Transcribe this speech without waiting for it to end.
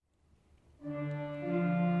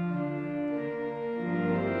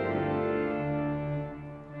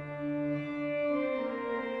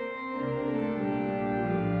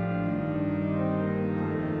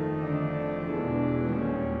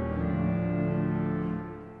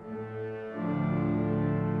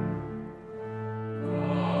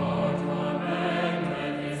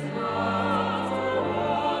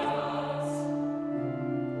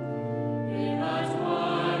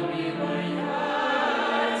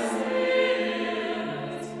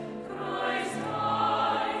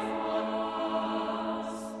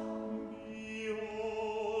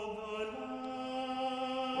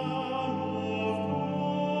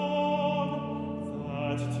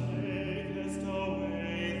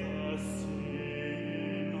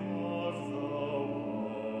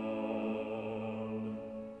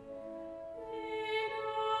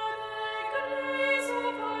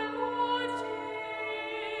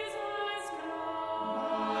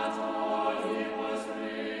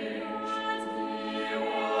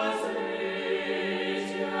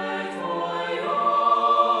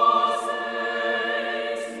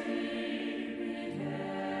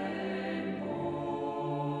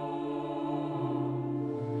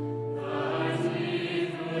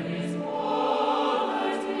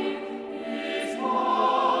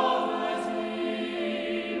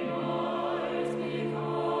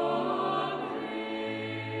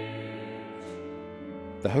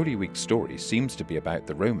The Holy Week story seems to be about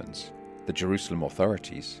the Romans, the Jerusalem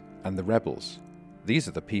authorities, and the rebels. These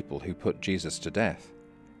are the people who put Jesus to death.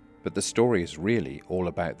 But the story is really all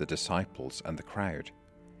about the disciples and the crowd.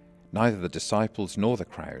 Neither the disciples nor the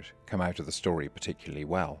crowd come out of the story particularly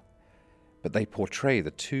well, but they portray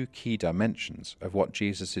the two key dimensions of what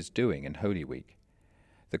Jesus is doing in Holy Week.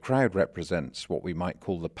 The crowd represents what we might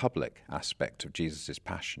call the public aspect of Jesus'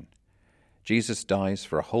 passion. Jesus dies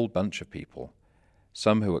for a whole bunch of people,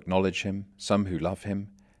 some who acknowledge him, some who love him,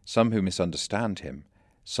 some who misunderstand him,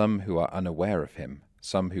 some who are unaware of him,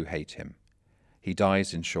 some who hate him. He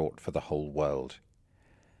dies, in short, for the whole world.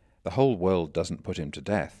 The whole world doesn't put him to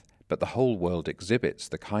death, but the whole world exhibits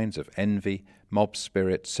the kinds of envy, mob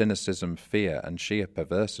spirit, cynicism, fear, and sheer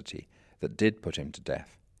perversity that did put him to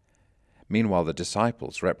death. Meanwhile, the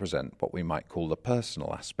disciples represent what we might call the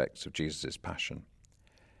personal aspects of Jesus' passion.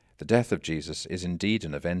 The death of Jesus is indeed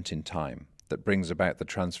an event in time that brings about the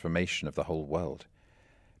transformation of the whole world,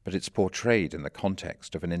 but it's portrayed in the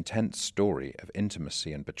context of an intense story of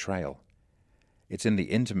intimacy and betrayal. It's in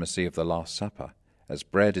the intimacy of the Last Supper, as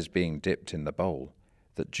bread is being dipped in the bowl,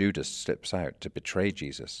 that Judas slips out to betray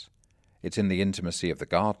Jesus. It's in the intimacy of the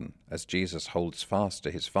garden, as Jesus holds fast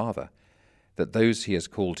to his Father, that those he has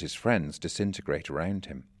called his friends disintegrate around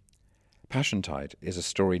him. Passiontide is a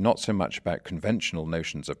story not so much about conventional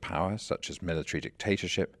notions of power, such as military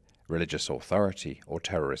dictatorship, religious authority, or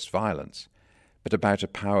terrorist violence, but about a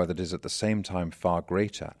power that is at the same time far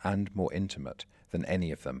greater and more intimate than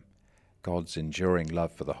any of them, God's enduring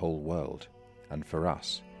love for the whole world, and for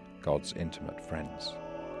us, God's intimate friends.